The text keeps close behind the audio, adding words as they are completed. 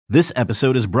This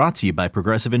episode is brought to you by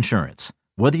Progressive Insurance.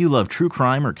 Whether you love true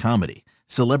crime or comedy,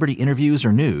 celebrity interviews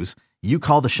or news, you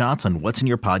call the shots on what's in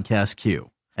your podcast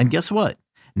queue. And guess what?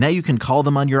 Now you can call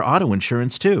them on your auto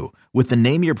insurance too with the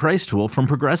Name Your Price tool from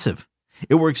Progressive.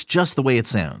 It works just the way it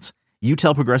sounds. You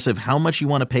tell Progressive how much you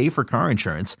want to pay for car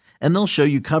insurance, and they'll show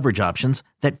you coverage options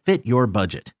that fit your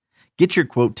budget. Get your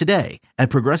quote today at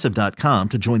Progressive.com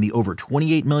to join the over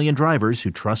 28 million drivers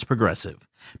who trust Progressive.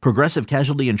 Progressive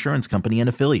Casualty Insurance Company and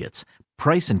Affiliates.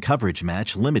 Price and coverage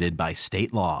match limited by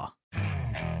state law.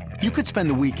 You could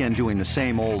spend the weekend doing the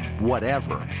same old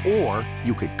whatever, or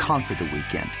you could conquer the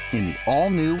weekend in the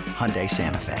all-new Hyundai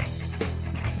Santa Fe.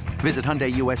 Visit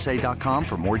HyundaiUSA.com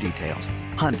for more details.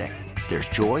 Hyundai, there's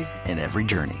joy in every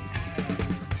journey.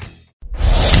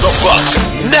 The Bucks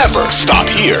never stop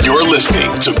here. You're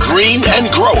listening to Green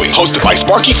and Growing, hosted by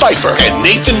Sparky Fifer and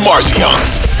Nathan Marzion.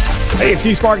 Hey, it's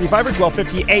Steve Sparky Fifer,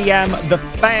 1250 AM, The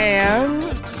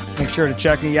Fan. Make sure to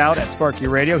check me out at Sparky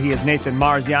Radio. He is Nathan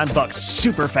Marzion, Bucks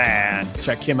super fan.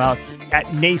 Check him out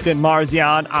at Nathan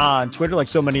Marzion on Twitter, like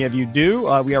so many of you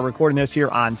do. We are recording this here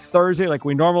on Thursday, like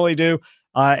we normally do.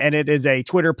 And it is a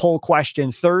Twitter poll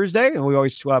question Thursday. And we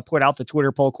always put out the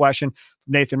Twitter poll question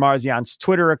from Nathan Marzion's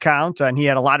Twitter account. And he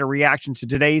had a lot of reaction to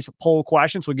today's poll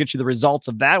question. So we'll get you the results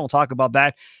of that. We'll talk about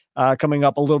that coming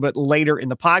up a little bit later in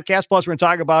the podcast. Plus, we're going to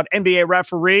talk about NBA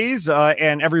referees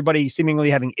and everybody seemingly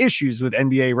having issues with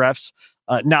NBA refs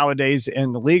nowadays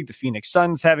in the league. The Phoenix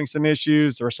Suns having some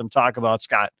issues. There was some talk about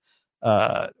Scott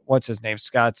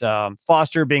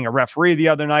Foster being a referee the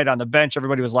other night on the bench.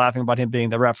 Everybody was laughing about him being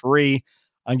the referee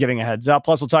and giving a heads up.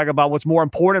 Plus, we'll talk about what's more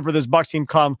important for this Bucks team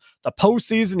come the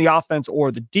postseason, the offense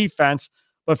or the defense.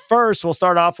 But first, we'll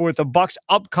start off with the Bucks'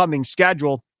 upcoming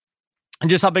schedule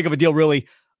and just how big of a deal really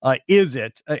is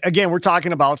it. Again, we're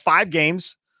talking about 5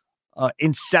 games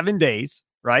in 7 days,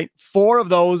 right? 4 of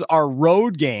those are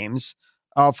road games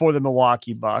for the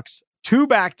Milwaukee Bucks, 2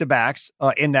 back-to-backs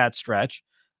in that stretch.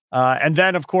 And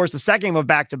then, of course, the second game of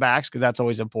back-to-backs, because that's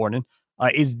always important,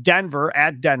 is Denver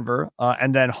at Denver,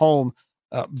 and then home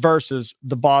versus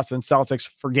the Boston Celtics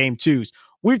for game 2s.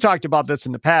 We've talked about this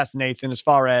in the past, Nathan, as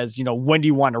far as, when do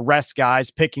you want to rest guys,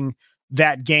 picking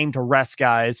that game to rest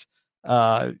guys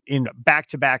in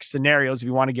back-to-back scenarios. If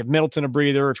you want to give Middleton a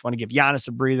breather, if you want to give Giannis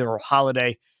a breather, or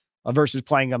Holiday versus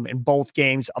playing them in both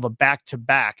games of a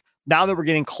back-to-back. Now that we're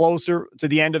getting closer to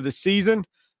the end of the season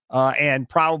and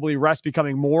probably rest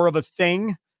becoming more of a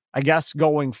thing, I guess,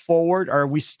 going forward, are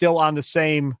we still on the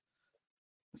same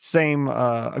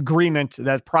agreement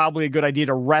that probably a good idea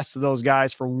to rest those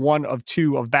guys for 1 of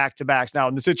 2 of back-to-backs? Now,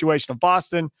 in the situation of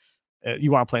Boston,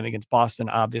 you want to play them against Boston,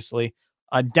 obviously.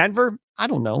 Denver, I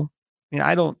don't know.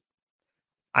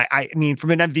 I mean,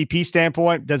 from an MVP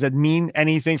standpoint, does it mean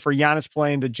anything for Giannis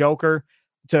playing the Joker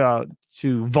to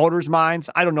voters' minds?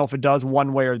 I don't know if it does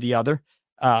one way or the other,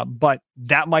 but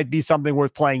that might be something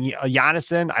worth playing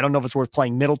Giannis in. I don't know if it's worth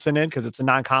playing Middleton in because it's a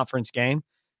non-conference game.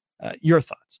 Your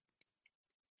thoughts?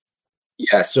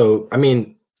 Yeah, so, I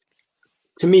mean,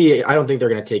 to me, I don't think they're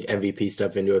going to take MVP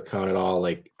stuff into account at all.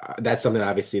 Like, that's something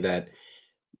obviously that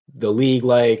the league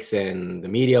likes and the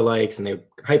media likes, and they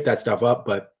hype that stuff up.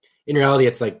 But in reality,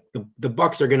 it's like the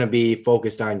Bucks are going to be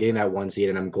focused on getting that 1 seed.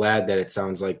 And I'm glad that it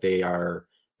sounds like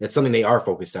that's something they are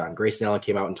focused on. Grayson Allen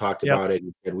came out and talked about it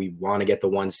and said, we want to get the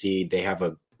 1 seed. They have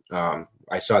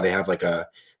I saw they have like a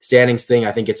standings thing.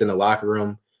 I think it's in the locker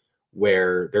room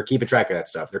where they're keeping track of that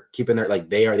stuff. They're keeping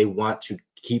they want to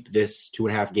keep this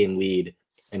 2.5 game lead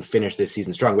and finish this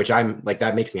season strong, which I'm like,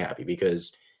 that makes me happy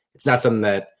because it's not something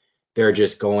that they're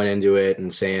just going into it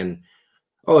and saying,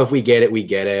 oh, if we get it, we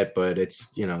get it. But it's,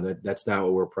 that's not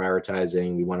what we're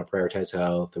prioritizing. We want to prioritize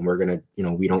health, and we're going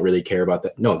to, we don't really care about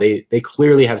that. No, they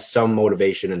clearly have some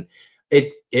motivation, and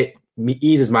it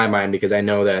eases my mind because I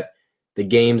know that the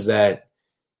games that,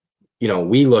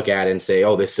 we look at and say,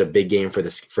 oh, this is a big game for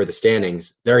the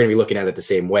standings, they're going to be looking at it the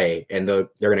same way. And they're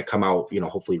going to come out,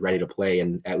 hopefully ready to play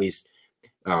and at least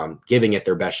giving it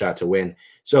their best shot to win.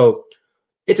 So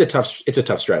it's a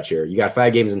tough stretch here. You got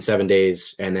 5 games in 7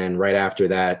 days, and then right after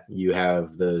that, you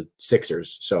have the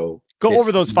Sixers. So go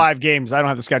over those 5 games. I don't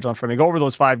have the schedule in front of me. Go over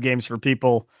those 5 games for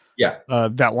people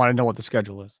that want to know what the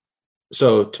schedule is.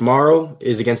 So tomorrow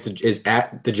is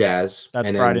at the Jazz. That's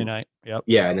Friday night. Yep.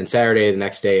 Yeah, and then Saturday, the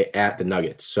next day, at the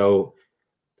Nuggets. So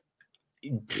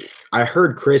I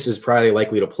heard Chris is probably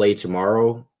likely to play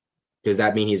tomorrow. Does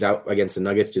that mean he's out against the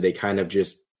Nuggets? Do they kind of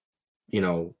just,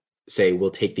 say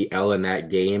we'll take the L in that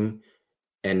game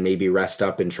and maybe rest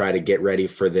up and try to get ready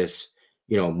for this,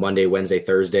 Monday, Wednesday,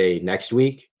 Thursday next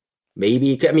week?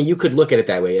 Maybe. I mean, you could look at it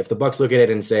that way. If the Bucks look at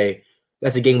it and say,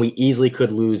 that's a game we easily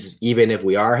could lose even if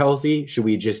we are healthy. Should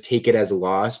we just take it as a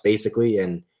loss basically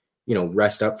and,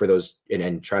 rest up for those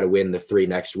and try to win the 3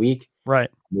 next week? Right.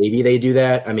 Maybe they do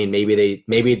that. I mean, maybe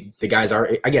the guys are,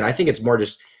 again, I think it's more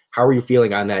just how are you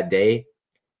feeling on that day?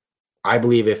 I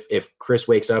believe if Chris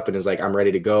wakes up and is like, I'm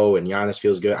ready to go and Giannis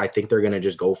feels good, I think they're going to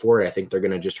just go for it. I think they're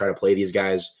going to just try to play these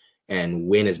guys and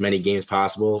win as many games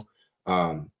possible.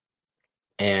 And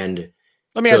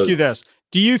let me ask you this.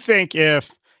 Do you think if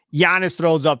Giannis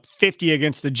throws up 50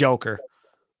 against the Joker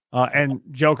and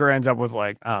Joker ends up with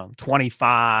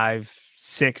 25,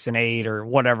 6 and 8 or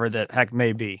whatever that heck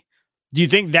may be, do you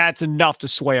think that's enough to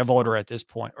sway a voter at this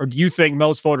point? Or do you think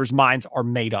most voters' minds are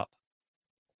made up?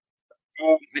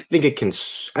 I think it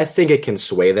can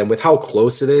sway them with how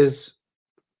close it is.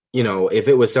 If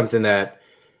it was something that,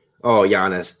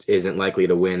 Giannis isn't likely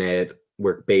to win it,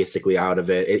 we're basically out of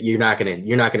it. You're not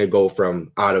gonna go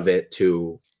from out of it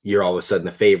to you're all of a sudden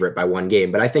the favorite by 1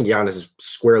 game. But I think Giannis is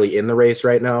squarely in the race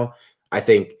right now. I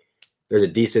think there's a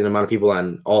decent amount of people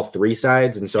on all 3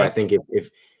 sides, and so I think if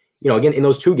again in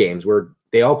those 2 games where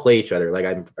they all play each other, like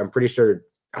I'm pretty sure.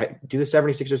 Do the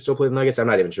 76ers still play the Nuggets? I'm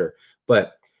not even sure,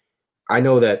 but I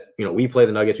know that, we play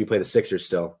the Nuggets, we play the Sixers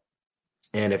still.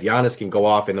 And if Giannis can go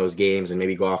off in those games and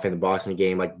maybe go off in the Boston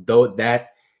game, that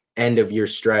end of year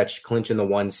stretch, clinching the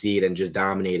 1 seed and just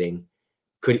dominating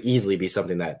could easily be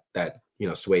something that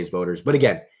sways voters. But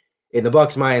again, in the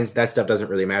Bucks' minds, that stuff doesn't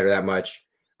really matter that much.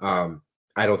 I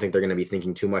don't think they're going to be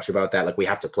thinking too much about that. Like, we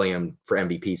have to play him for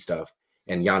MVP stuff,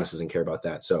 and Giannis doesn't care about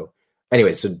that. So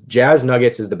anyway, so Jazz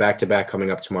Nuggets is the back-to-back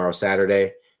coming up tomorrow,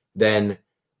 Saturday. Then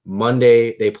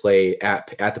Monday, they play at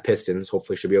the Pistons.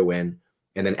 Hopefully should be a win.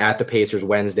 And then at the Pacers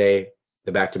Wednesday,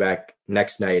 the back-to-back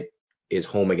next night is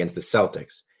home against the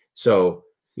Celtics. So,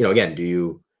 again,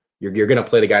 you're going to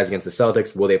play the guys against the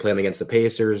Celtics. Will they play them against the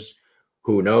Pacers?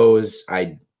 Who knows?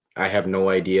 I have no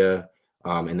idea.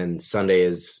 And then Sunday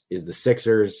is the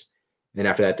Sixers. And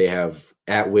after that, they have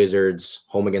at Wizards,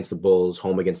 home against the Bulls,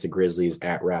 home against the Grizzlies,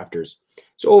 at Raptors.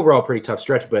 So overall, pretty tough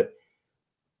stretch, but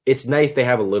it's nice they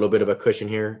have a little bit of a cushion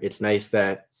here. It's nice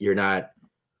that you're not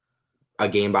a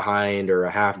game behind or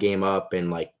a half game up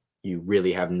and you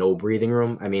really have no breathing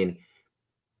room. I mean,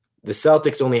 the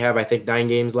Celtics only have, I think, 9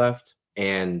 games left,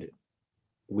 and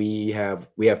we have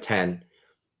 10.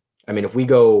 I mean, if we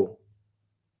go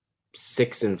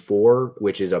 6-4,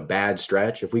 which is a bad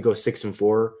stretch, if we go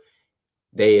 6-4,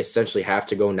 they essentially have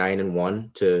to go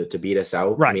 9-1 to beat us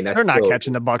out. Right. I mean, they're not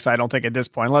catching the Bucks, I don't think, at this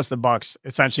point, unless the Bucks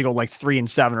essentially go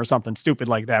 3-7 or something stupid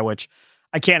like that, which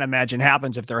I can't imagine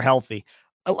happens if they're healthy.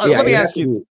 Let me ask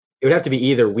you. It would have to be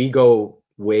either we go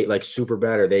super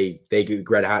bad or they get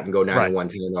red hot and go 9-1,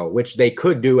 10-0, which they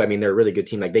could do. I mean, they're a really good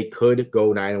team. They could go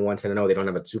 9-1, 10-0. They don't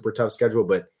have a super tough schedule,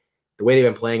 but the way they've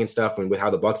been playing and stuff, and with how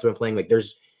the Bucks have been playing,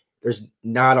 there's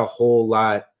not a whole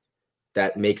lot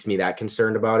that makes me that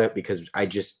concerned about it, because I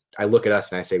look at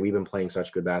us and I say, we've been playing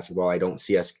such good basketball. I don't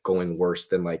see us going worse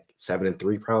than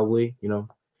 7-3 probably,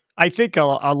 I think a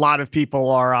lot of people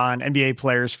are on NBA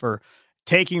players for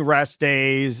taking rest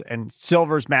days, and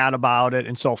Silver's mad about it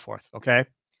and so forth. Okay.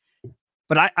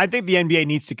 But I think the NBA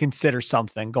needs to consider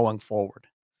something going forward.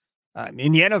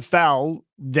 In the NFL,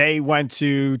 they went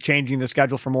to changing the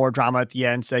schedule for more drama at the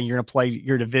end, saying you're going to play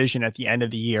your division at the end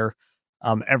of the year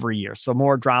every year. So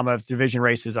more drama if division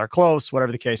races are close,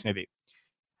 whatever the case may be.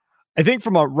 I think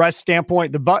from a rest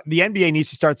standpoint, the NBA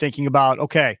needs to start thinking about,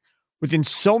 okay, within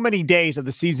so many days of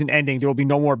the season ending, there will be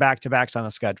no more back-to-backs on the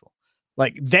schedule.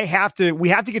 We have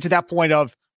to get to that point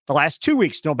of the last 2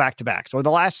 weeks, no back-to-backs, or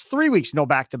the last 3 weeks, no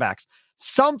back-to-backs.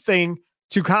 Something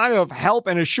to kind of help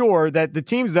and assure that the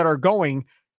teams that are going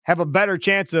have a better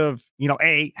chance of,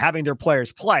 A, having their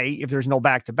players play if there's no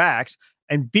back-to-backs,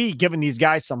 and B, giving these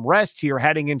guys some rest here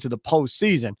heading into the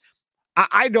postseason.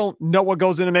 I don't know what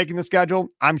goes into making the schedule.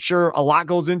 I'm sure a lot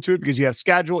goes into it, because you have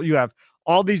schedule, you have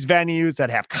all these venues that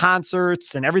have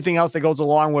concerts and everything else that goes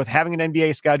along with having an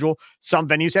NBA schedule. Some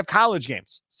venues have college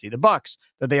games. See the Bucks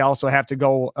that they also have to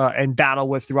go and battle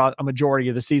with throughout a majority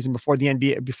of the season before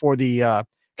the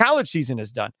college season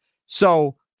is done.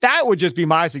 So that would just be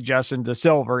my suggestion to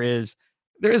Silver is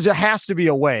there has to be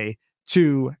a way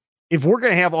to, if we're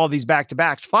going to have all these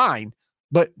back-to-backs, fine,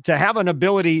 but to have an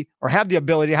ability or have the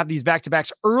ability to have these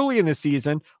back-to-backs early in the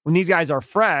season when these guys are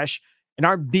fresh and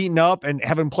aren't beaten up and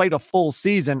haven't played a full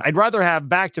season. I'd rather have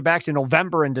back-to-backs in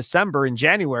November and December and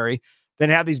January than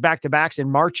have these back-to-backs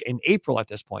in March and April at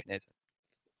this point, Nathan.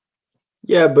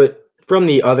 Yeah, but from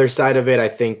the other side of it, I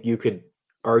think you could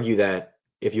argue that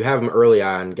if you have them early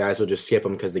on, guys will just skip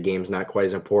them because the game's not quite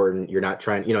as important. You're not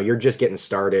trying, you're just getting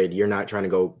started. You're not trying to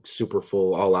go super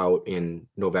full all out in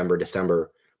November,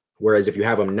 December. Whereas if you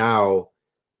have them now,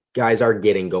 guys are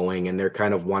getting going and they're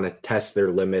kind of want to test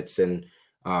their limits and,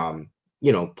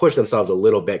 push themselves a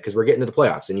little bit because we're getting to the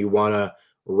playoffs and you want to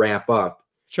ramp up.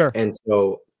 Sure. And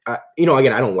so,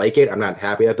 again, I don't like it. I'm not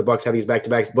happy that the Bucks have these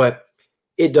back-to-backs, but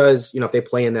it does, if they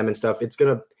play in them and stuff, it's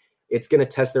going to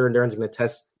test their endurance. It's going to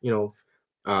test,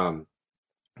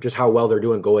 just how well they're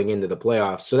doing going into the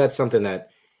playoffs. So that's something that,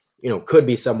 could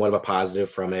be somewhat of a positive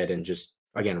from it. And just,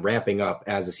 again, ramping up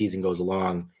as the season goes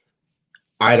along.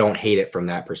 I don't hate it from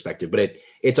that perspective, but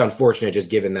it's unfortunate just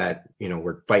given that,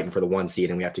 we're fighting for the 1 seed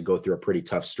and we have to go through a pretty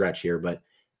tough stretch here. But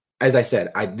as I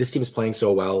said, this team's playing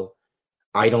so well.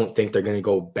 I don't think they're going to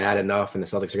go bad enough and the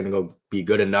Celtics are going to go be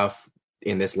good enough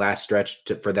in this last stretch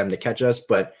for them to catch us.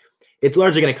 But it's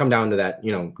largely going to come down to that,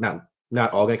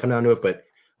 not all going to come down to it, but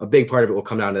a big part of it will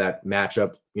come down to that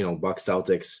matchup, Bucks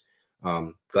Celtics.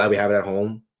 Glad we have it at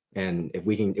home. And if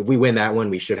we win that one,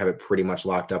 we should have it pretty much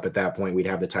locked up at that point. We'd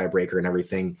have the tiebreaker and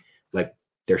everything. Like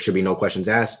there should be no questions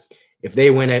asked. If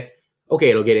they win it, okay,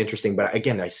 it'll get interesting. But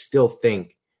again, I still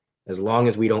think as long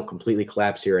as we don't completely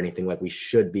collapse here or anything, like we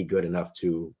should be good enough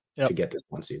to get this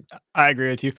 1 seed. I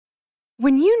agree with you.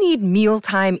 When you need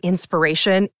mealtime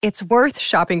inspiration, it's worth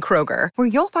shopping Kroger, where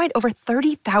you'll find over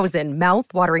 30,000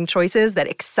 mouth-watering choices that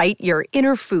excite your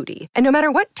inner foodie. And no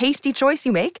matter what tasty choice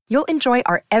you make, you'll enjoy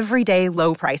our everyday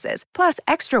low prices, plus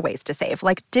extra ways to save,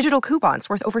 like digital coupons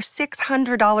worth over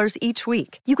 $600 each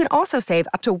week. You can also save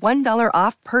up to $1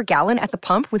 off per gallon at the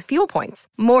pump with fuel points.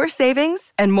 More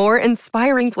savings and more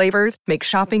inspiring flavors make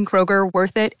shopping Kroger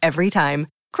worth it every time.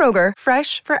 Kroger,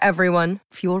 fresh for everyone.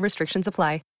 Fuel restrictions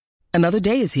apply. Another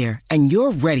day is here, and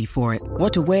you're ready for it.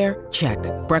 What to wear? Check.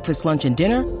 Breakfast, lunch, and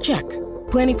dinner? Check.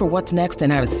 Planning for what's next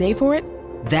and how to save for it?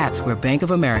 That's where Bank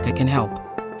of America can help.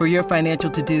 For your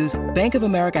financial to-dos, Bank of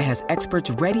America has experts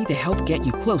ready to help get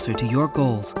you closer to your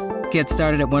goals. Get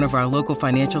started at one of our local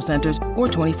financial centers or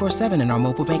 24/7 in our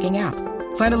mobile banking app.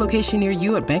 Find a location near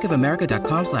you at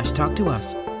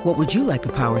bankofamerica.com/talktous. What would you like the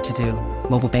power to do?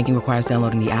 Mobile banking requires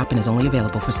downloading the app and is only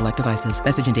available for select devices.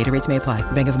 Message and data rates may apply.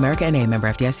 Bank of America N.A., member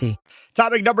FDIC.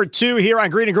 Topic number 2 here on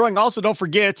Green and Growing. Also, don't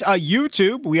forget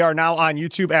YouTube. We are now on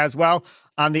YouTube as well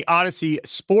on the Odyssey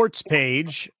Sports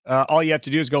page. All you have to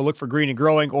do is go look for Green and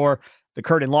Growing or the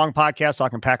Kurt and Long podcast,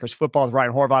 talking Packers football with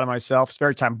Ryan Horvath and myself.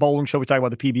 Spare Time Bowling Show. We talk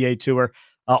about the PBA Tour.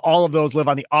 All of those live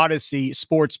on the Odyssey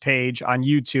Sports page on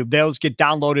YouTube. Those get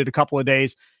downloaded a couple of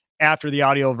days after the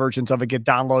audio versions of it get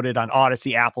downloaded on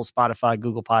Odyssey, Apple, Spotify,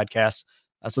 Google Podcasts.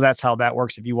 So that's how that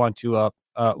works if you want to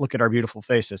look at our beautiful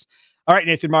faces. All right,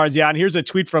 Nathan Marzian, here's a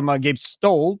tweet from Gabe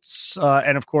Stoltz.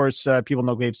 And of course, people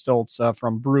know Gabe Stoltz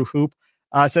from Brew Hoop.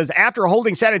 Says, after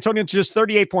holding San Antonio to just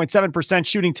 38.7%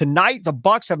 shooting tonight, the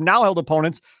Bucks have now held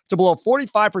opponents to below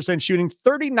 45% shooting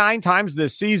 39 times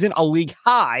this season, a league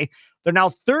high. They're now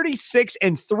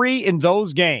 36-3 in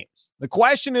those games. The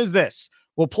question is this: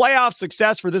 will playoff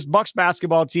success for this Bucks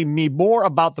basketball team mean more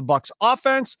about the Bucks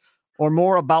offense or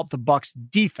more about the Bucks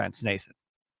defense, Nathan?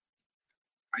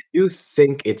 I do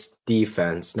think it's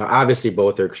defense. Now, obviously,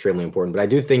 both are extremely important, but I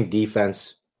do think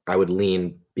defense, I would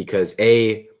lean because,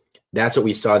 that's what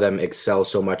we saw them excel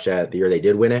so much at the year they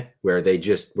did win it, where they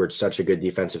just were such a good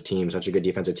defensive team in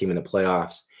the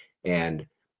playoffs. And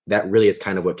that really is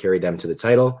kind of what carried them to the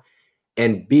title.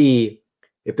 And B,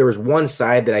 if there was one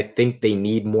side that I think they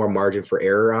need more margin for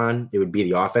error on, it would be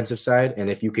the offensive side. And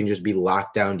if you can just be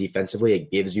locked down defensively, it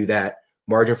gives you that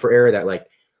margin for error that, like,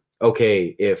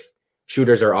 okay, if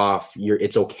shooters are off,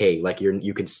 it's okay. Like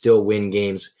you can still win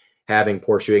games having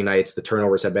poor shooting nights. The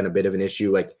turnovers have been a bit of an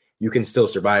issue. Like you can still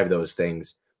survive those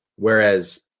things.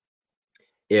 Whereas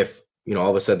if, all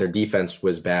of a sudden their defense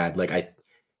was bad, like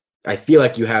I feel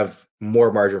like you have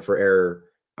more margin for error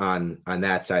on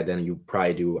that side than you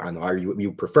probably do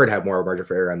you prefer to have more margin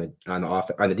for error on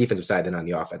the defensive side than on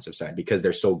the offensive side because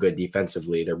they're so good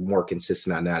defensively. They're more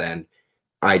consistent on that end.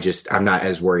 I'm not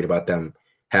as worried about them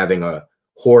having a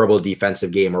horrible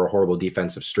defensive game or a horrible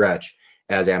defensive stretch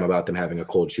as I am about them having a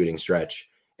cold shooting stretch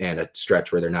and a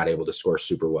stretch where they're not able to score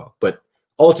super well. But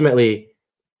ultimately,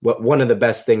 one of the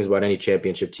best things about any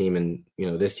championship team and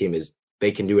this team is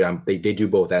they can do it. They do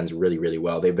both ends really, really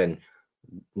well. They've been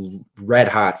red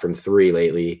hot from three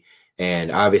lately,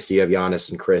 and obviously you have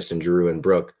Giannis and Chris and Drew and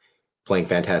Brooke playing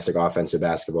fantastic offensive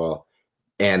basketball,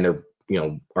 and they're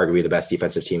arguably the best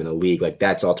defensive team in the league. Like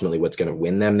that's ultimately what's going to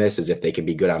win them this is if they can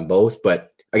be good on both.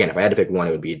 But again, if I had to pick one,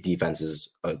 it would be defense is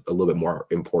a little bit more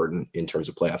important in terms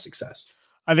of playoff success.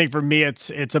 I think for me,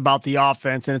 it's about the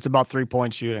offense and it's about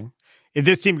 3-point shooting. If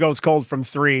this team goes cold from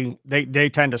three, they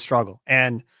tend to struggle,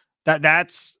 and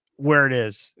that's where it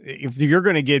is. If you're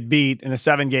going to get beat in a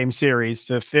 7-game series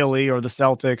to Philly or the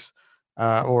Celtics,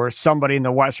 or somebody in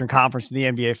the Western Conference in the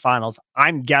NBA Finals.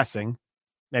 I'm guessing,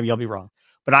 maybe I'll be wrong,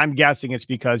 but I'm guessing it's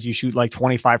because you shoot like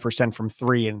 25% from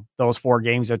three in those 4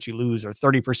 games that you lose, or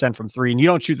 30% from three, and you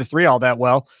don't shoot the three all that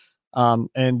well.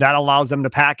 And that allows them to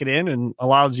pack it in and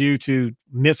allows you to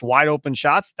miss wide open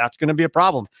shots. That's going to be a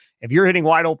problem. If you're hitting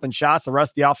wide open shots, the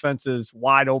rest of the offense is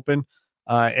wide open.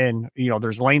 And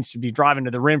there's lanes to be driving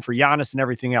to the rim for Giannis and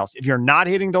everything else. If you're not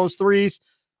hitting those threes,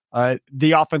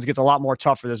 the offense gets a lot more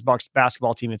tough for this Bucks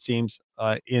basketball team, it seems,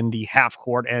 in the half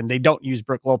court. And they don't use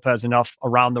Brook Lopez enough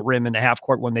around the rim in the half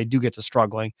court when they do get to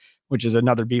struggling, which is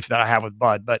another beef that I have with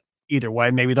Bud. But either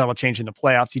way, maybe that'll change in the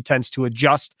playoffs. He tends to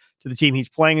adjust to the team he's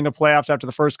playing in the playoffs after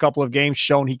the first couple of games,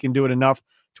 shown he can do it enough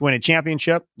to win a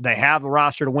championship. They have the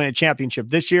roster to win a championship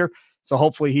this year. So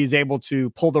hopefully he's able to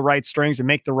pull the right strings and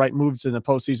make the right moves in the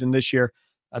postseason this year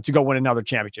to go win another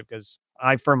championship, because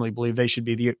I firmly believe they should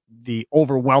be the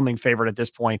overwhelming favorite at this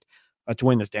point to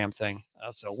win this damn thing.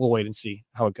 So we'll wait and see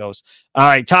how it goes. All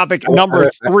right, topic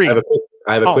number 3.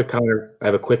 I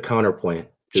have a quick counterpoint.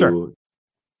 Sure.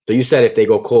 So you said if they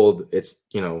go cold, it's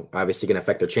obviously going to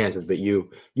affect their chances, but you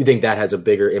think that has a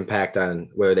bigger impact on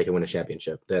whether they can win a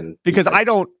championship than because I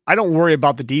don't worry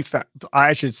about the defense.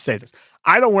 I should say this.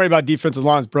 I don't worry about defense as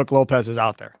long as Brook Lopez is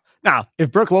out there. Now,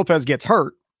 if Brook Lopez gets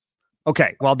hurt,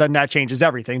 okay, well, then that changes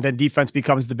everything. Then defense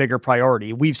becomes the bigger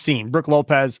priority. We've seen Brook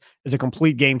Lopez is a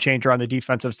complete game changer on the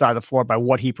defensive side of the floor by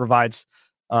what he provides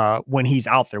when he's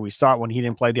out there. We saw it when he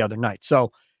didn't play the other night.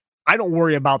 So I don't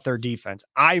worry about their defense.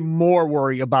 I more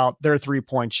worry about their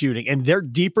 3-point shooting, and they're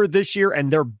deeper this year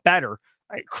and they're better.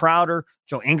 Right? Crowder,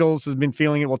 Joe Ingles has been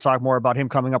feeling it. We'll talk more about him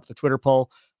coming up with the Twitter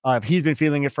poll. He's been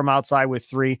feeling it from outside with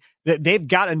 3. They've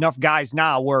got enough guys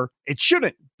now where it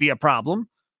shouldn't be a problem,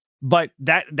 but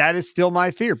that is still my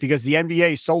fear, because the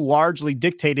NBA is so largely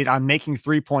dictated on making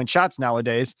 3-point shots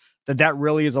nowadays that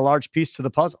really is a large piece to the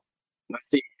puzzle.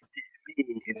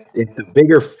 If the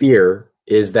bigger fear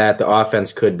is that the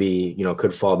offense could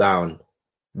fall down,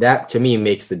 that to me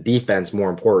makes the defense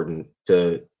more important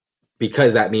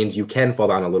because that means you can fall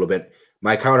down a little bit.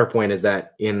 My counterpoint is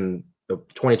that in the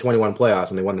 2021 playoffs,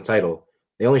 when they won the title,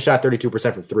 they only shot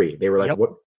 32% from 3. They were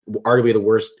arguably the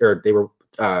worst, or they were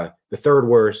the 3rd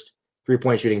worst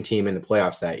 3-point shooting team in the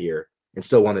playoffs that year, and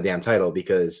still won the damn title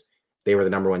because they were the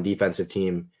number 1 defensive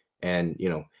team. And,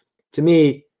 to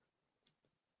me,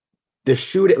 the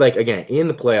shooting, again, in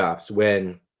the playoffs,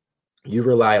 when you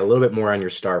rely a little bit more on your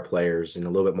star players and a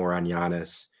little bit more on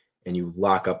Giannis, and you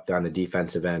lock up on the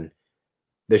defensive end,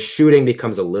 the shooting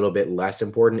becomes a little bit less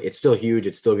important. It's still huge.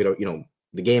 It's still,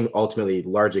 the game ultimately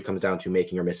largely comes down to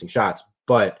making or missing shots,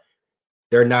 but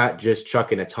they're not just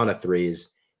chucking a ton of threes.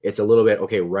 It's a little bit,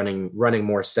 okay, running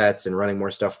more sets and running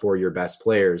more stuff for your best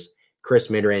players. Chris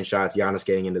mid-range shots, Giannis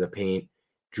getting into the paint,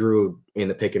 Drew in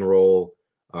the pick and roll,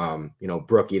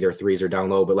 Brook either threes or down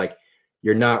low, but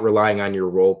you're not relying on your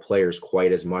role players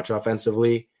quite as much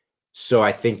offensively. So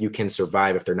I think you can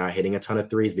survive if they're not hitting a ton of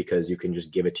threes, because you can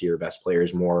just give it to your best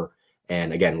players more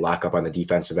and, again, lock up on the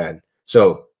defensive end.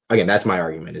 So, again, that's my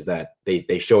argument, is that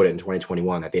they showed it in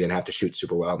 2021 that they didn't have to shoot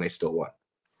super well and they still won.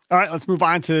 All right, let's move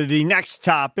on to the next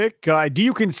topic. Do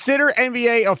you consider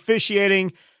NBA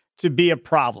officiating to be a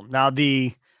problem? Now,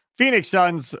 the Phoenix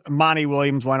Suns, Monty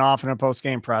Williams went off in a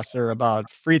post-game presser about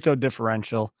free throw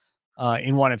differential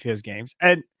in one of his games.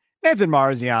 And Nathan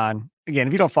Marzian, again,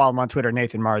 if you don't follow him on Twitter,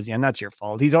 Nathan Marzian, that's your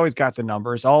fault. He's always got the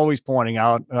numbers, always pointing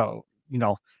out,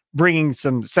 bringing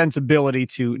some sensibility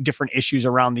to different issues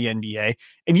around the NBA.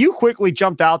 And you quickly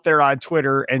jumped out there on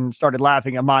Twitter and started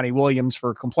laughing at Monty Williams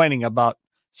for complaining about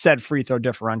said free throw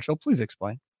differential. Please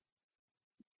explain.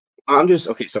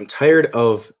 So I'm tired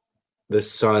of the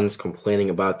Suns complaining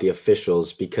about the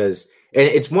officials, because, and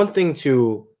it's one thing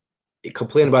to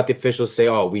complain about the officials, say,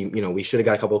 oh, we should have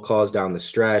got a couple of calls down the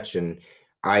stretch, and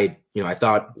I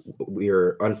thought we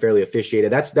were unfairly officiated.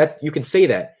 That's you can say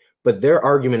that, but their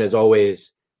argument is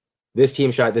always, this team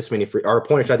shot this many our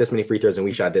opponent shot this many free throws and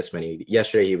we shot this many.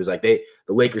 Yesterday he was like, the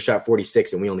Lakers shot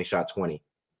 46 and we only shot 20.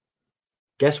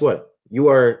 Guess what?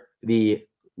 Your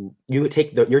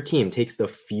team takes the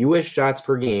fewest shots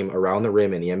per game around the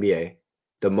rim in the NBA,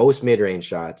 the most mid-range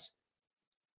shots.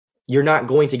 You're not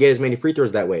going to get as many free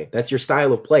throws that way. That's your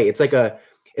style of play. It's like a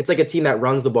team that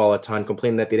runs the ball a ton,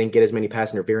 complaining that they didn't get as many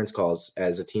pass interference calls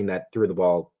as a team that threw the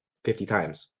ball 50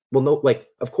 times. Well, no,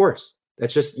 of course.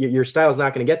 That's just your style is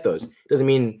not going to get those. Doesn't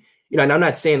mean, and I'm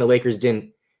not saying the Lakers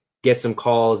didn't get some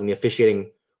calls and the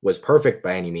officiating was perfect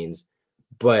by any means,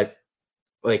 but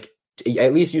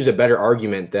at least use a better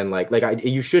argument than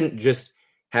you shouldn't just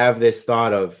have this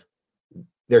thought of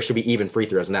there should be even free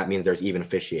throws and that means there's even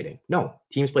officiating. No,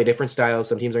 teams play different styles.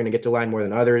 Some teams are going to get to line more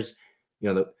than others.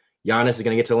 Giannis is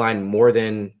going to get to the line more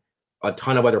than a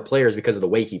ton of other players because of the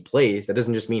way he plays. That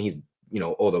doesn't just mean he's,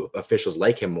 the officials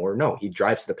like him more. No, he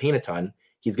drives to the paint a ton.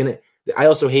 I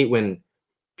also hate when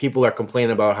people are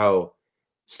complaining about how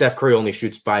Steph Curry only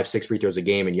shoots 5-6 free throws a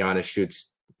game and Giannis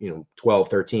shoots, 12,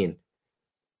 13.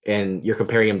 And you're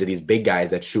comparing him to these big guys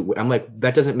that shoot. I'm like,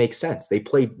 that doesn't make sense.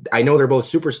 I know they're both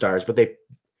superstars, but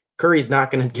Curry's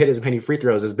not going to get as many free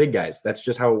throws as big guys. That's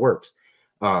just how it works.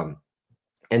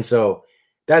 And so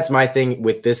that's my thing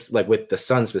with this, like with the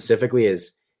Suns specifically,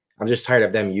 is I'm just tired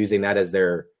of them using that as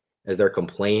their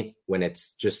complaint when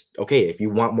it's just, okay, if you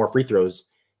want more free throws,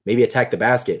 maybe attack the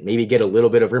basket, maybe get a little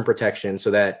bit of rim protection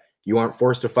so that you aren't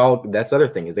forced to foul. That's the other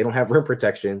thing, is they don't have rim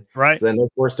protection. Right. So then they're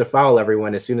forced to foul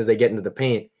everyone as soon as they get into the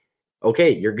paint. Okay,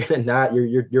 you're going to not,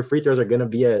 your free throws are going to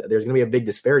be there's going to be a big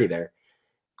disparity there.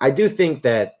 I do think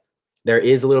that there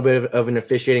is a little bit of an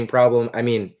officiating problem. I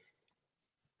mean,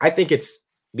 I think it's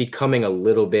becoming a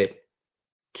little bit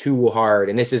too hard.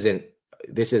 And this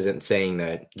isn't saying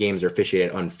that games are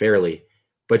officiated unfairly,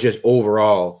 but just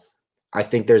overall, I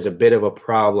think there's a bit of a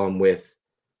problem with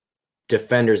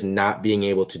defenders not being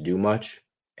able to do much.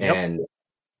 Yep. And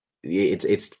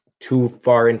it's too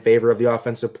far in favor of the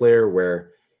offensive player where,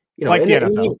 like the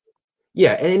NFL.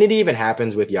 And it even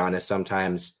happens with Giannis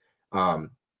sometimes.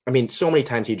 I mean, so many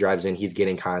times he drives in, he's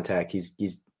getting contact,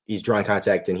 he's drawing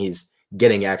contact and he's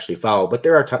getting actually fouled. But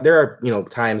there are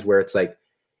times where it's like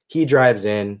he drives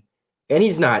in and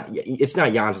it's not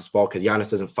Giannis' fault because Giannis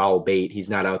doesn't foul bait. He's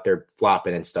not out there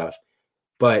flopping and stuff,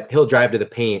 but he'll drive to the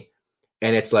paint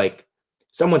and it's like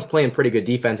someone's playing pretty good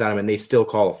defense on him and they still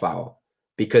call a foul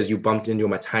because you bumped into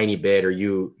him a tiny bit or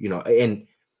and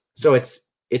so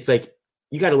it's like,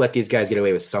 you got to let these guys get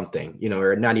away with something,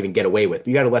 or not even get away with.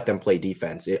 You got to let them play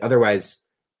defense. Otherwise,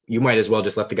 you might as well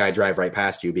just let the guy drive right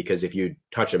past you because if you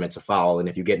touch him, it's a foul. And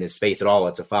if you get in his space at all,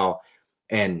 it's a foul.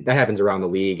 And that happens around the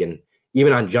league. And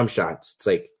even on jump shots, it's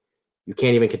like you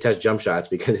can't even contest jump shots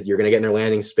because you're going to get in their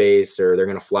landing space or they're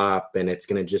going to flop and it's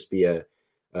going to just be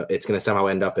it's going to somehow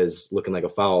end up as looking like a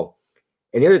foul.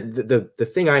 And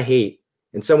the thing I hate,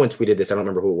 and someone tweeted this, I don't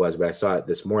remember who it was, but I saw it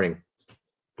this morning.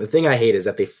 The thing I hate is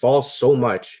that they fall so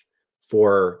much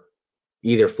for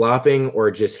either flopping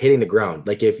or just hitting the ground.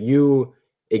 Like if you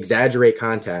exaggerate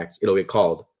contact, it'll get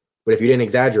called. But if you didn't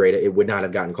exaggerate it, it would not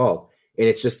have gotten called. And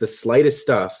it's just the slightest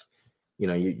stuff,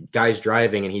 you guys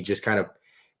driving and he just kind of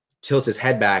tilts his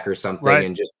head back or something right.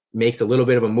 And just makes a little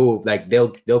bit of a move. Like they'll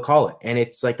call it. And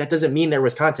it's like, that doesn't mean there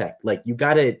was contact. Like you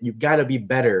gotta be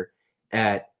better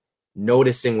at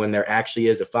noticing when there actually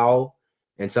is a foul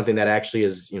and something that actually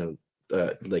is,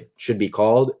 should be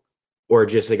called, or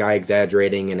just a guy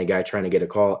exaggerating and a guy trying to get a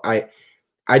call.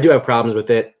 I do have problems with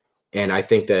it. And I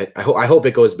think that I hope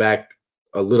it goes back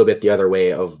a little bit the other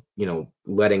way of,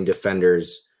 letting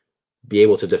defenders be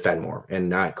able to defend more and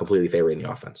not completely favoring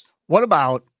the offense. What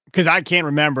about, because I can't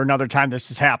remember another time this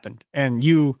has happened. And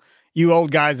you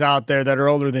old guys out there that are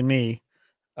older than me,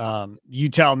 you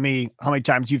tell me how many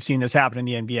times you've seen this happen in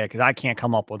the NBA, because I can't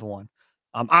come up with one.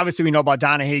 Obviously, we know about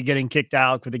Donahue getting kicked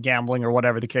out for the gambling or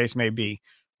whatever the case may be.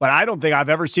 But I don't think I've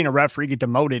ever seen a referee get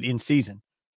demoted in season,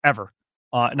 ever.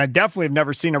 And I definitely have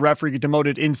never seen a referee get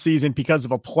demoted in season because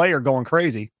of a player going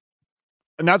crazy.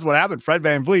 And that's what happened. Fred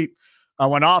VanVleet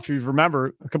went off, if you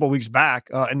remember, a couple of weeks back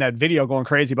in that video going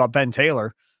crazy about Ben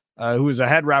Taylor, who was a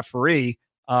head referee.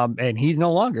 And he's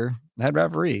no longer the head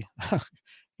referee.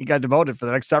 He got demoted for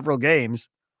the next several games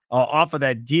off of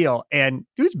that deal. And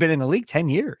dude's been in the league 10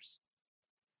 years.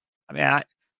 I mean,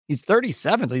 he's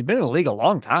 37, so he's been in the league a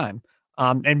long time.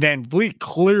 And VanVleet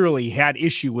clearly had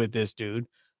issue with this dude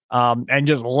and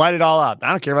just let it all out. I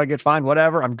don't care if I get fined,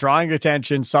 whatever. I'm drawing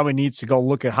attention. Somebody needs to go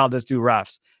look at how this dude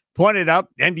refs. Pointed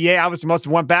up, NBA obviously must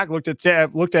have went back, looked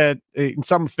at in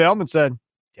some film and said,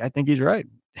 yeah, I think he's right.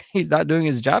 He's not doing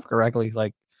his job correctly.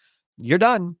 Like, you're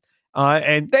done.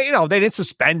 And they didn't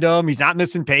suspend him. He's not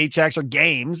missing paychecks or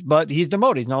games, but he's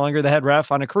demoted. He's no longer the head ref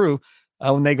on a crew.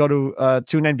 When they go to an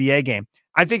NBA game.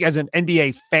 I think as an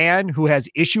NBA fan who has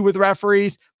issue with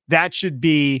referees, that should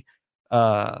be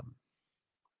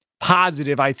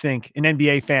positive, I think, in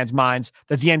NBA fans' minds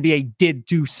that the NBA did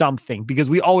do something,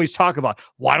 because we always talk about,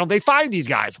 why don't they fine these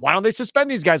guys? Why don't they suspend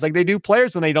these guys like they do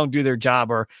players when they don't do their job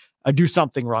or do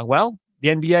something wrong? Well, the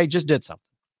NBA just did something.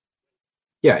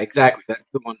 Yeah, exactly. That's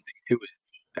the one thing too.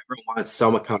 Everyone wants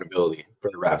some accountability for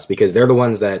the refs because they're the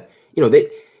ones that,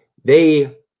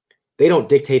 they don't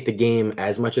dictate the game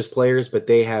as much as players, but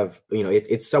they have,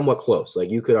 it's somewhat close.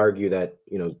 Like you could argue that,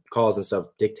 calls and stuff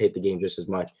dictate the game just as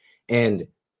much. And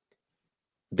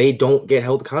they don't get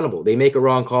held accountable. They make a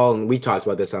wrong call. And we talked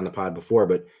about this on the pod before,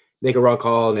 but make a wrong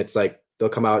call. And it's like they'll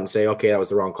come out and say, okay, that was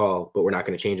the wrong call, but we're not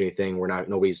going to change anything.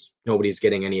 Nobody's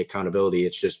getting any accountability.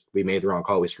 It's just, we made the wrong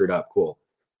call. We screwed up. Cool.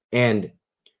 And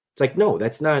it's like, no,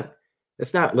 that's not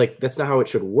how it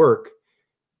should work.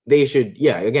 They should,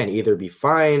 again, either be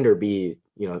fined or be,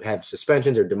 have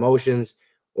suspensions or demotions,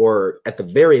 or at the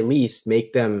very least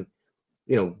make them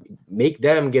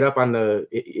get up on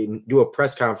do a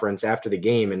press conference after the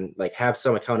game and like have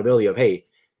some accountability of, hey,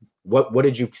 what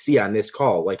did you see on this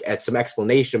call? Like, add some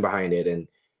explanation behind it, and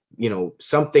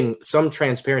some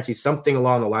transparency, something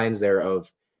along the lines there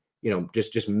of,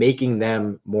 just making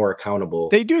them more accountable.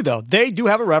 They do, though. They do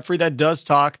have a referee that does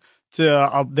talk to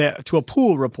a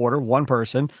pool reporter, one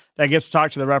person that gets to talk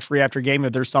to the referee after a game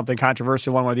if there's something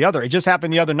controversial one way or the other. It just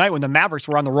happened the other night when the Mavericks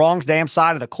were on the wrong damn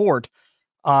side of the court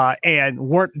and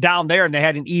weren't down there, and they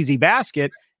had an easy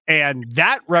basket. And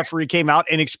that referee came out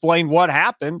and explained what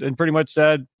happened and pretty much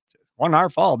said, wasn't our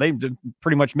fault. They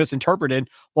pretty much misinterpreted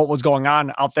what was going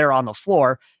on out there on the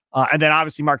floor. And then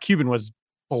obviously Mark Cuban was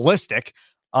ballistic.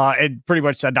 And pretty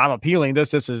much said, I'm appealing this.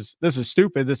 This is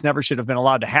stupid. This never should have been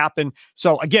allowed to happen.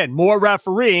 So again, more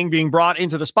refereeing being brought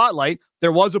into the spotlight.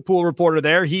 There was a pool reporter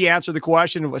there. He answered the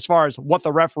question as far as what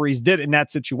the referees did in that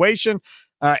situation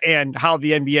and how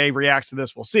the NBA reacts to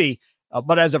this. We'll see.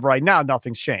 But as of right now,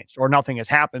 nothing's changed or nothing has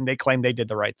happened. They claim they did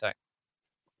the right thing.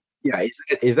 Yeah.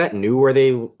 Is that new where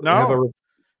they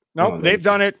they've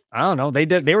done it. I don't know.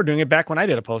 They were doing it back when I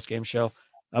did a post-game show.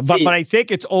 But I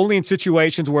think it's only in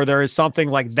situations where there is something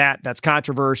like that's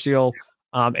controversial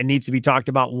and needs to be talked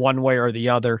about one way or the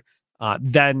other.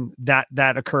 Then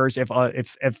that occurs if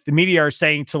the media are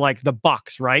saying to like the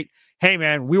Bucks, right? Hey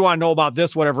man, we want to know about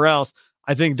this, whatever else.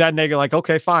 I think then they're like,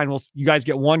 okay, fine. Well, you guys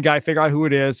get one guy, figure out who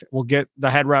it is. We'll get the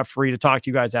head referee to talk to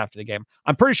you guys after the game.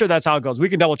 I'm pretty sure that's how it goes. We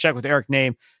can double check with Eric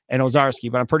Name and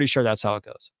Ozarski, but I'm pretty sure that's how it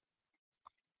goes.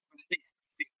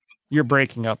 You're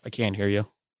breaking up. I can't hear you.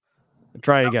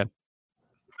 Try again.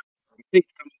 They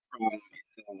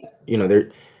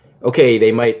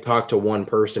might talk to one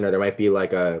person, or there might be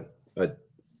like a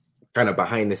kind of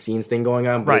behind the scenes thing going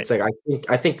on. But It's like,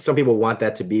 I think some people want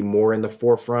that to be more in the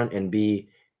forefront and be,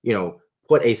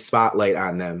 put a spotlight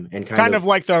on them, and kind of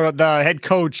like the head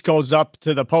coach goes up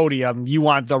to the podium. You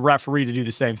want the referee to do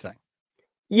the same thing.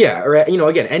 Yeah. Or,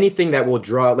 again, anything that will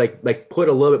draw, like put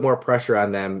a little bit more pressure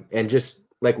on them, and just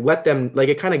like let them, like,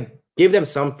 it kind of give them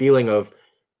some feeling of,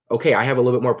 okay, I have a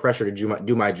little bit more pressure to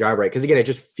do my job right. Because again, it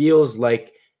just feels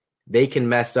like they can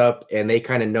mess up, and they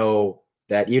kind of know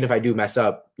that even if I do mess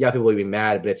up, people will be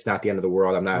mad, but it's not the end of the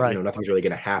world. I'm not, nothing's really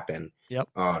going to happen. Yep.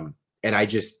 And I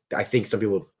think some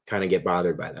people kind of get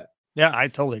bothered by that. Yeah, I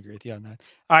totally agree with you on that.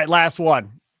 All right, last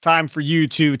one. Time for you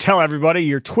to tell everybody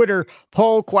your Twitter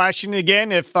poll question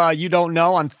again. If you don't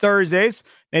know, on Thursdays,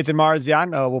 Nathan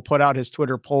Marzian will put out his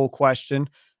Twitter poll question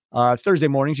Thursday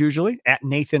mornings, usually at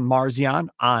Nathan Marzian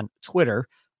on Twitter.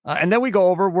 And then we go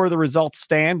over where the results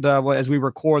stand as we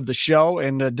record the show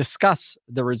and discuss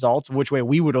the results, which way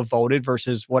we would have voted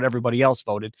versus what everybody else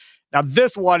voted. Now,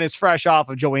 this one is fresh off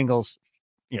of Joe Ingles,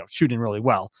 shooting really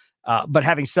well. But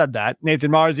having said that,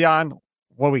 Nathan Marzian,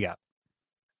 what do we got?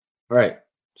 All right.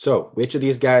 So which of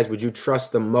these guys would you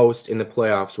trust the most in the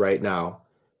playoffs right now?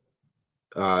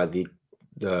 The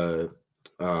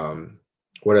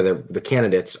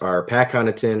candidates are Pat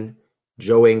Connaughton,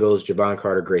 Joe Ingles, Jevon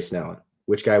Carter, Grayson Allen.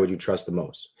 Which guy would you trust the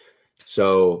most?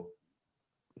 So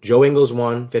Joe Ingles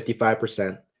won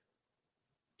 55%.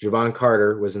 Jevon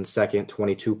Carter was in second,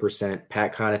 22%.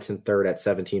 Pat Connaughton third at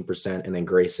 17%. And then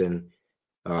Grayson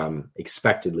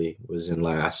expectedly was in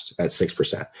last at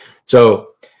 6%. So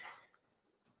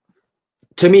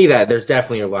to me, that there's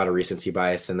definitely a lot of recency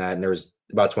bias in that. And there was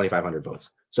about 2,500 votes.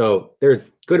 So there's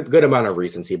good amount of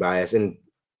recency bias. And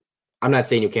I'm not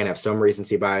saying you can't have some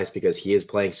recency bias, because he is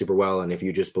playing super well. And if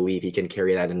you just believe he can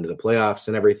carry that into the playoffs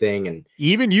and everything. And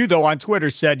even you, though, on Twitter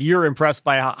said you're impressed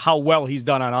by how well he's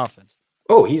done on offense.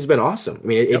 Oh, he's been awesome. I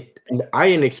mean, I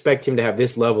didn't expect him to have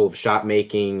this level of shot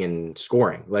making and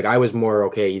scoring. Like, I was more,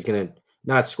 okay, he's going to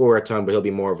not score a ton, but he'll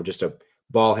be more of just a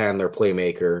ball handler,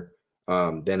 playmaker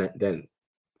than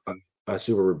a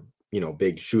super,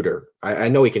 big shooter. I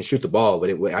know he can shoot the ball,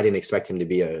 but I didn't expect him to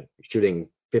be shooting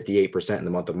 58% in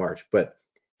the month of March. But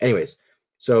anyways,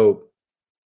 so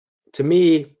to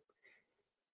me,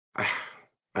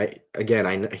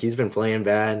 he's been playing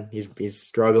bad. He's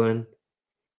struggling.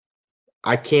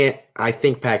 I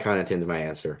think Pat Connaughton's my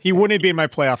answer. He wouldn't be in my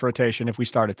playoff rotation if we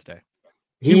started today.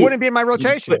 He wouldn't be in my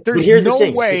rotation. There's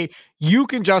no way you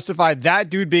can justify that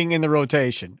dude being in the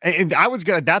rotation. And that's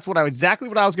exactly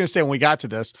what I was going to say when we got to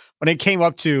this, when it came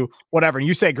up to whatever. And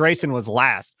you say Grayson was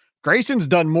last. Grayson's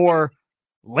done more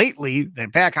lately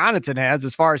than Pat Connaughton has,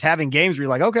 as far as having games where you're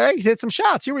like, okay, he's hit some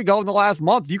shots. Here we go in the last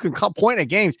month. You can point at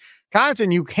games.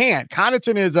 Connaughton, you can't.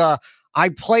 Connaughton is I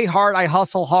play hard, I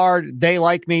hustle hard. They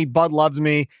like me. Bud loves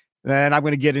me. Then I'm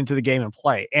going to get into the game and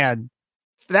play. And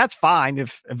that's fine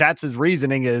if that's his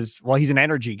reasoning is, well, he's an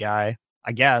energy guy,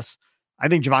 I guess. I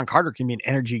think Jevon Carter can be an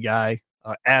energy guy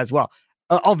as well.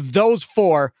 Of those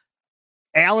four,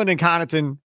 Allen and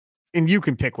Connaughton, and you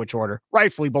can pick which order,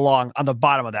 rightfully belong on the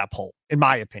bottom of that poll, in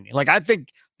my opinion. Like, I think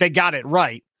they got it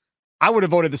right. I would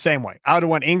have voted the same way. I would have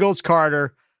went Ingles,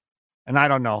 Carter, and I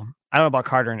don't know. I don't know about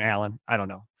Carter and Allen. I don't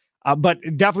know. But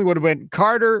it definitely would have been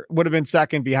Carter would have been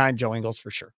second behind Joe Ingles for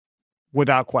sure,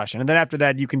 without question. And then after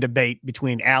that, you can debate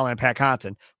between Allen and Pat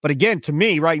Connaughton. But again, to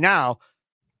me right now,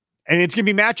 and it's going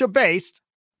to be matchup based,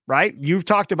 right? You've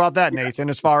talked about that, Nathan,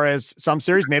 as far as some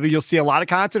series, maybe you'll see a lot of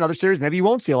Connaughton, other series, maybe you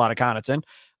won't see a lot of Connaughton.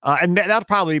 And that'll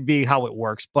probably be how it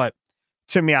works. But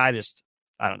to me, I don't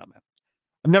know, man.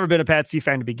 I've never been a Pat C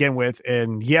fan to begin with,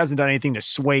 and he hasn't done anything to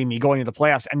sway me going into the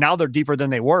playoffs. And now they're deeper than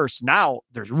they were. So now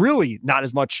there's really not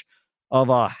as much of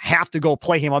a have to go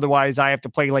play him. Otherwise, I have to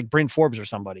play like Bryn Forbes or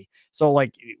somebody. So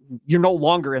like you're no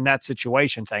longer in that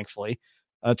situation, thankfully,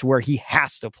 to where he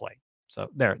has to play. So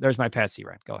there's my Pat C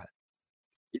rant. Go ahead.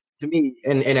 To me,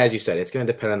 and as you said, it's going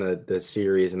to depend on the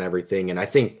series and everything. And I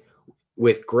think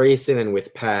with Grayson and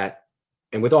with Pat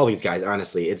and with all these guys,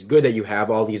 honestly, it's good that you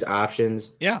have all these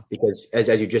options. Yeah. Because as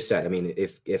you just said, I mean,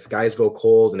 if guys go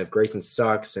cold and if Grayson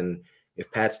sucks and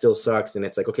if Pat still sucks, and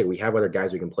it's like, okay, we have other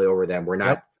guys we can play over them. We're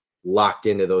not locked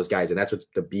into those guys. And that's what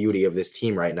the beauty of this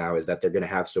team right now is that they're going to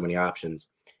have so many options.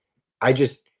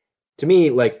 To me,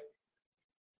 like,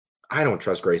 I don't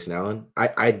trust Grayson Allen.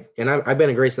 I've been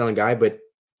a Grayson Allen guy, but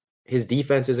his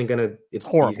defense isn't going to, he's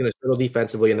going to struggle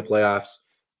defensively in the playoffs.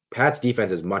 Pat's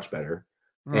defense is much better.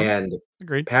 And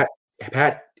agreed.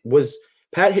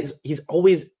 He's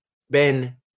always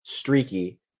been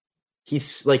streaky.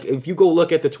 He's like, if you go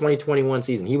look at the 2021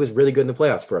 season, he was really good in the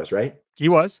playoffs for us, right? He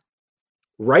was.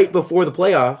 Right before the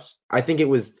playoffs, I think it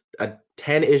was a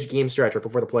 10-ish game stretch right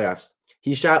before the playoffs.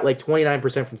 He shot like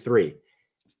 29% from three.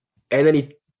 And then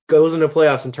he goes into the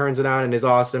playoffs and turns it on and is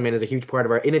awesome and is a huge part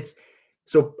of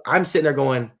so I'm sitting there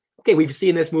going, okay, we've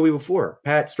seen this movie before.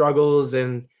 Pat struggles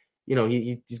and, you know,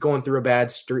 he's going through a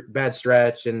bad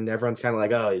stretch, and everyone's kind of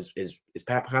like, oh, is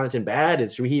Pat Connaughton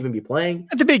bad? Should he even be playing?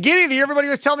 At the beginning of the year, everybody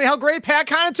was telling me how great Pat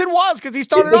Connaughton was because he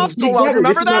started off so well.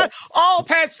 Remember that? Oh,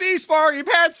 Pat C, Sparky,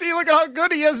 Pat C, look at how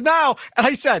good he is now. And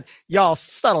I said, y'all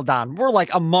settle down. We're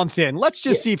like a month in. Let's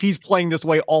just see if he's playing this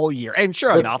way all year. And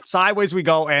sure enough, sideways we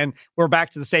go, and we're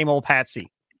back to the same old Pat C.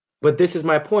 But this is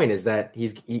my point: is that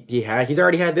he's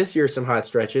already had this year some hot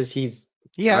stretches. He's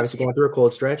obviously going through a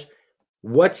cold stretch.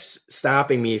 What's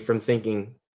stopping me from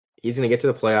thinking he's going to get to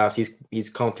the playoffs? He's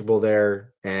comfortable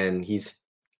there, and he's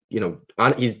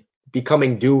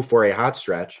becoming due for a hot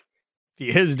stretch. He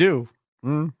is due.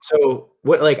 So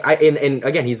what? Like and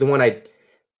again, he's the one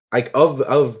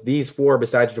of these four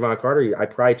besides Jevon Carter. I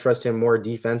probably trust him more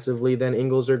defensively than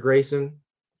Ingles or Grayson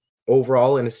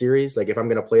overall in a series. Like if I'm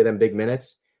going to play them big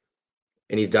minutes,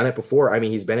 and he's done it before. I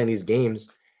mean, he's been in these games.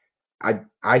 I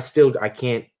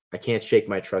can't shake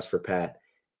my trust for Pat.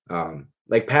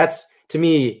 Like Pat's, to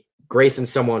me, Grayson's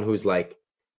someone who's like,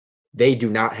 they do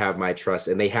not have my trust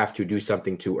and they have to do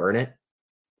something to earn it.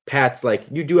 Pat's like,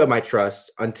 you do have my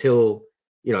trust until,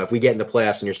 if we get into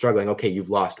playoffs and you're struggling, okay, you've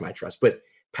lost my trust. But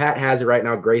Pat has it right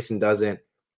now. Grayson doesn't.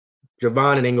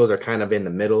 Jevon and Ingles are kind of in the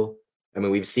middle. I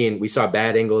mean, we saw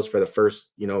bad Ingles for the first,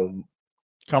 coming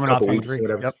couple off weeks or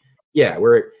whatever. Yep. Yeah,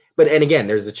 and again,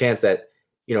 there's a chance that,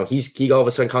 he all of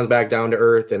a sudden comes back down to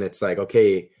earth, and it's like,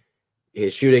 okay,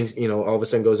 his shooting, all of a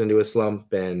sudden goes into a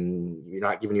slump, and you're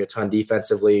not giving you a ton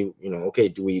defensively. Okay,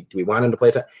 do we want him to play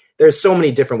a ton? There's so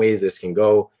many different ways this can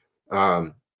go.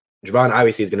 Jevon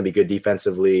obviously is going to be good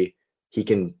defensively. He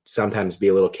can sometimes be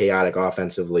a little chaotic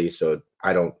offensively, so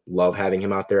I don't love having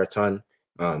him out there a ton.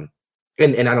 And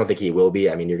I don't think he will be.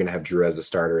 I mean, you're going to have Drew as the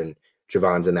starter, and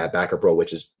Jevon's in that backup role,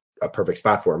 which is a perfect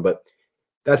spot for him. But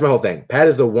that's my whole thing. Pat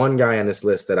is the one guy on this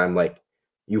list that I'm like,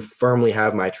 you firmly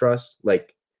have my trust,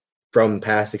 like from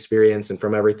past experience and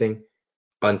from everything,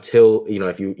 until,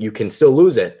 if you can still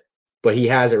lose it, but he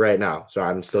has it right now. So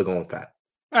I'm still going with Pat.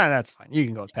 That's fine. You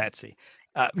can go with Pat C.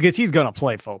 Because he's going to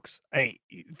play, folks. Hey,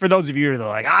 for those of you that are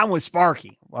like, I'm with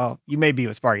Sparky. Well, you may be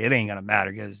with Sparky. It ain't going to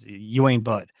matter because you ain't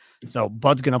Bud. So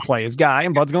Bud's going to play his guy,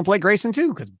 and Bud's going to play Grayson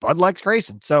too because Bud likes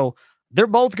Grayson. So they're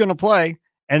both going to play.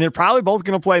 And they're probably both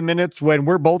going to play minutes when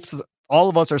all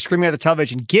of us are screaming at the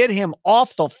television, get him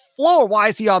off the floor. Why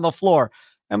is he on the floor?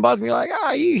 And Buzz be like,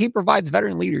 he provides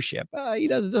veteran leadership. He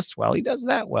does this well. He does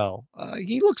that well.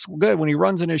 He looks good when he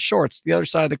runs in his shorts the other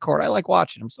side of the court. I like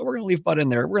watching him. So we're going to leave Bud in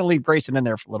there. We're going to leave Grayson in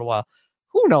there for a little while.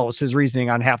 Who knows his reasoning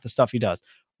on half the stuff he does.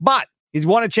 But he's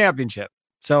won a championship.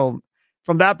 So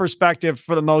from that perspective,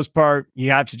 for the most part, you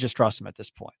have to just trust him at this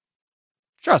point.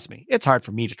 Trust me, it's hard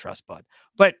for me to trust Bud.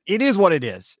 But it is what it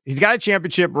is. He's got a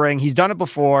championship ring. He's done it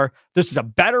before. This is a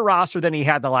better roster than he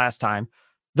had the last time.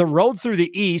 The road through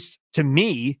the East, to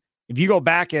me, if you go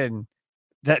back and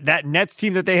that Nets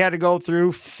team that they had to go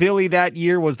through, Philly that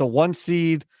year was the 1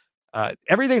 seed.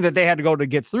 Everything that they had to go to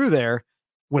get through there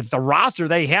with the roster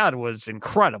they had was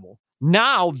incredible.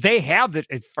 Now they have it,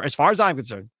 as far as I'm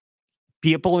concerned.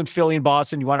 People in Philly and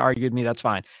Boston, you want to argue with me, that's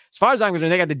fine. As far as I'm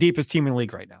concerned, they got the deepest team in the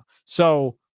league right now.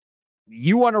 So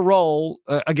you want to roll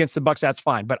against the Bucks, that's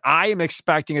fine. But I am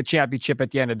expecting a championship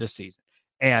at the end of this season.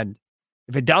 And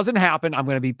if it doesn't happen, I'm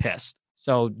going to be pissed.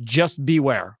 So just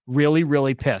beware. Really,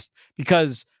 really pissed.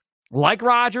 Because like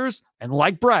Rodgers and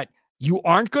like Brett, you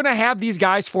aren't going to have these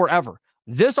guys forever.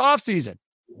 This offseason,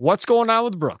 what's going on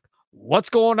with Brooke? What's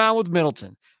going on with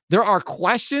Middleton? There are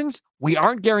questions. We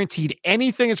aren't guaranteed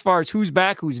anything as far as who's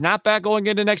back, who's not back going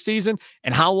into next season,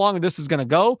 and how long this is going to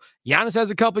go. Giannis has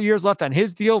a couple of years left on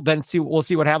his deal. Then we'll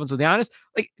see what happens with Giannis.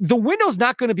 Like, the window's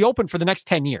not going to be open for the next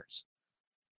 10 years.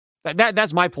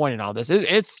 That's my point in all this.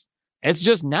 It's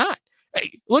just not.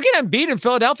 Hey, look at Embiid in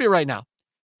Philadelphia right now.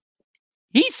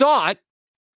 He thought,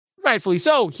 rightfully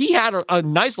so, he had a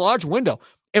nice large window.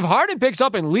 If Harden picks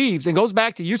up and leaves and goes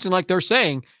back to Houston like they're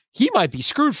saying, he might be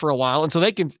screwed for a while until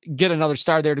they can get another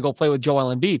star there to go play with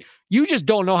Joel Embiid. You just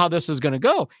don't know how this is going to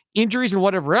go. Injuries and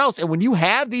whatever else. And when you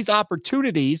have these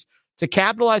opportunities to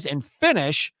capitalize and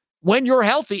finish when you're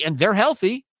healthy, and they're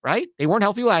healthy, right? They weren't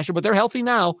healthy last year, but they're healthy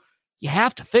now. You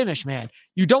have to finish, man.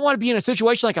 You don't want to be in a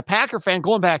situation like a Packer fan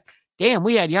going back, damn,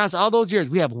 we had Giannis all those years.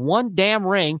 We have one damn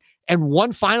ring and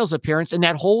one finals appearance in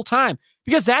that whole time.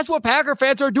 Because that's what Packer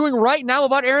fans are doing right now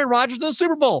about Aaron Rodgers in the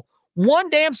Super Bowl. One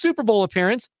damn Super Bowl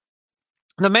appearance.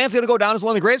 The man's going to go down as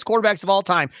one of the greatest quarterbacks of all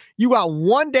time. You got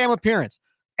one damn appearance.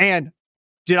 And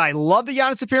did I love the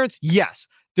Giannis appearance? Yes.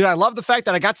 Did I love the fact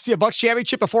that I got to see a Bucks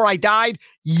championship before I died?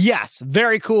 Yes.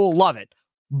 Very cool. Love it.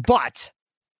 But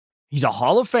he's a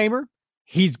Hall of Famer.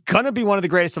 He's going to be one of the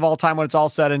greatest of all time when it's all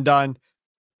said and done.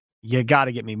 You got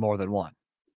to get me more than one.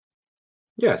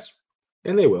 Yes.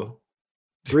 And they will.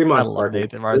 3 months.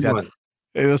 Nathan Mars.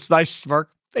 It's nice smirk.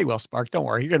 They will, Spark. Don't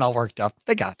worry. You're getting all worked up.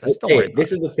 They got this. Don't worry.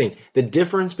 This is the thing. The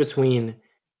difference between,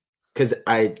 because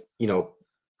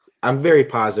I'm very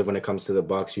positive when it comes to the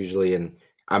Bucks usually, and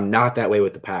I'm not that way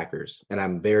with the Packers. And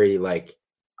I'm very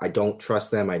I don't trust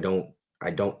them. I don't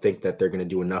think that they're going to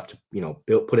do enough to,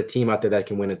 put a team out there that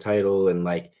can win a title. And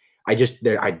I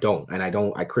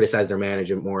criticize their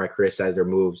management more. I criticize their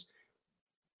moves.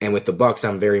 And with the Bucks,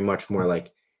 I'm very much more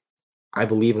I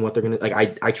believe in what they're going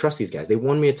to, I trust these guys. They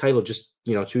won me a title just,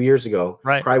 2 years ago.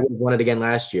 Right. Probably would have won it again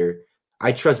last year.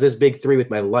 I trust this big three with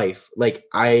my life.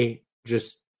 I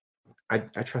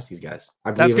trust these guys.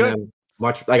 I believe in them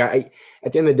much. At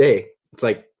the end of the day, it's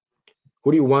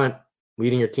who do you want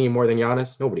leading your team more than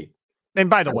Giannis? Nobody. And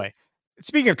by the way,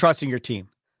 speaking of trusting your team,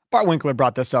 Bart Winkler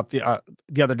brought this up the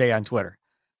other day on Twitter.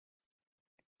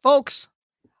 Folks,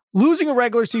 losing a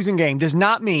regular season game does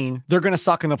not mean they're going to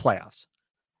suck in the playoffs.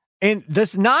 And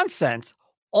this nonsense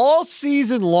all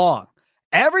season long,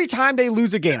 every time they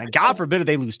lose a game, and God forbid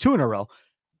they lose 2 in a row,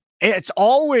 it's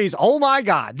always, oh my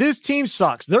God, this team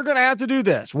sucks. They're going to have to do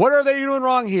this. What are they doing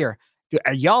wrong here? Dude,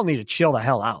 y'all need to chill the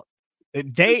hell out.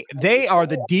 They are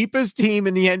the deepest team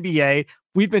in the NBA.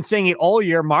 We've been saying it all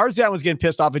year. Marzan was getting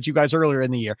pissed off at you guys earlier in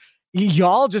the year.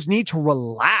 Y'all just need to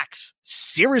relax.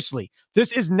 Seriously.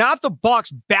 This is not the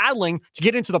Bucks battling to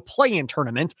get into the play-in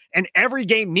tournament, and every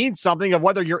game means something of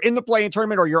whether you're in the play-in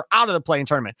tournament or you're out of the play-in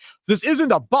tournament. This isn't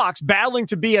the Bucks battling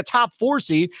to be a top 4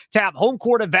 seed to have home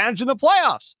court advantage in the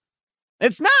playoffs.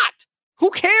 It's not. Who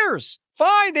cares?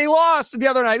 Fine, they lost the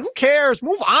other night. Who cares?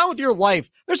 Move on with your life.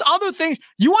 There's other things.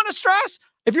 You want to stress?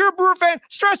 If you're a Brewer fan,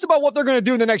 stress about what they're going to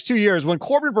do in the next 2 years when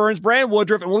Corbin Burns, Brandon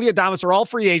Woodruff, and Willie Adames are all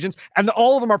free agents, and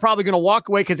all of them are probably going to walk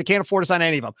away because they can't afford to sign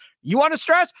any of them. You want to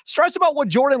stress? Stress about what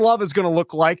Jordan Love is going to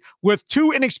look like with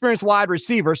 2 inexperienced wide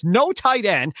receivers, no tight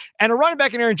end, and a running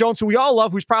back in Aaron Jones, who we all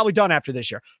love, who's probably done after this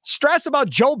year. Stress about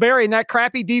Joe Barry and that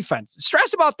crappy defense.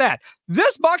 Stress about that.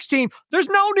 This Bucks team, there's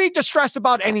no need to stress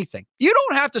about anything. You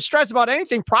don't have to stress about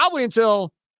anything probably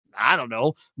until, I don't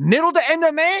know, middle to end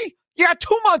of May. You got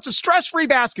 2 months of stress-free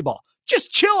basketball.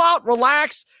 Just chill out,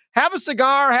 relax, have a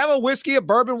cigar, have a whiskey, a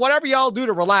bourbon, whatever y'all do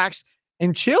to relax,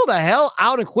 and chill the hell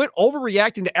out and quit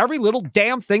overreacting to every little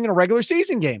damn thing in a regular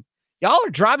season game. Y'all are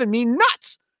driving me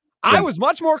nuts. I was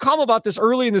much more calm about this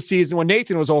early in the season when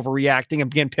Nathan was overreacting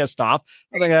and getting pissed off.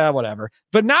 I was like, whatever.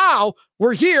 But now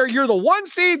we're here. You're the 1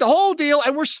 seed, the whole deal,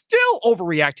 and we're still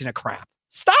overreacting to crap.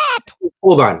 Stop.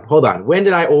 Hold on. When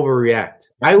did I overreact?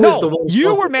 I was the one.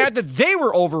 You were mad that they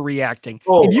were overreacting.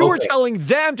 And you were telling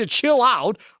them to chill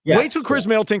out. Yes, wait till Chris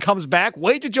Middleton comes back.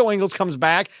 Wait till Joe Ingles comes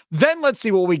back. Then let's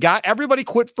see what we got. Everybody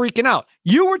quit freaking out.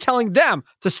 You were telling them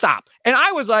to stop. And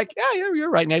I was like, yeah, you're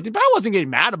right, Nathan. But I wasn't getting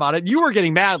mad about it. You were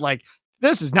getting mad like,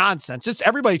 this is nonsense. Just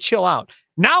everybody chill out.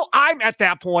 Now I'm at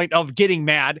that point of getting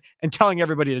mad and telling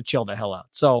everybody to chill the hell out.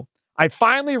 So I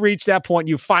finally reached that point.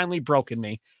 You've finally broken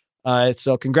me.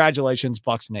 So congratulations,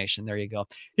 Bucks Nation. There you go.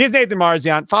 Here's Nathan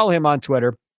Marzian. Follow him on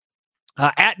Twitter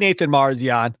at Nathan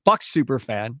Marzian, Bucks super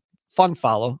fan. Fun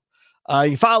follow. You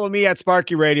can follow me at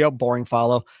Sparky Radio. Boring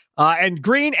follow. And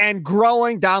Green and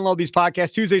Growing. Download these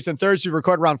podcasts Tuesdays and Thursdays. We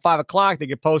record around 5:00. They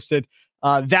get posted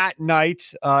that night,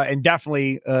 and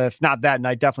definitely, if not that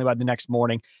night, definitely by the next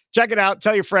morning. Check it out.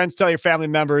 Tell your friends. Tell your family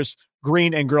members.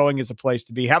 Green and Growing is a place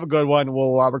to be. Have a good one.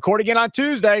 We'll record again on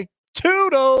Tuesday.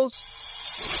 Toodles.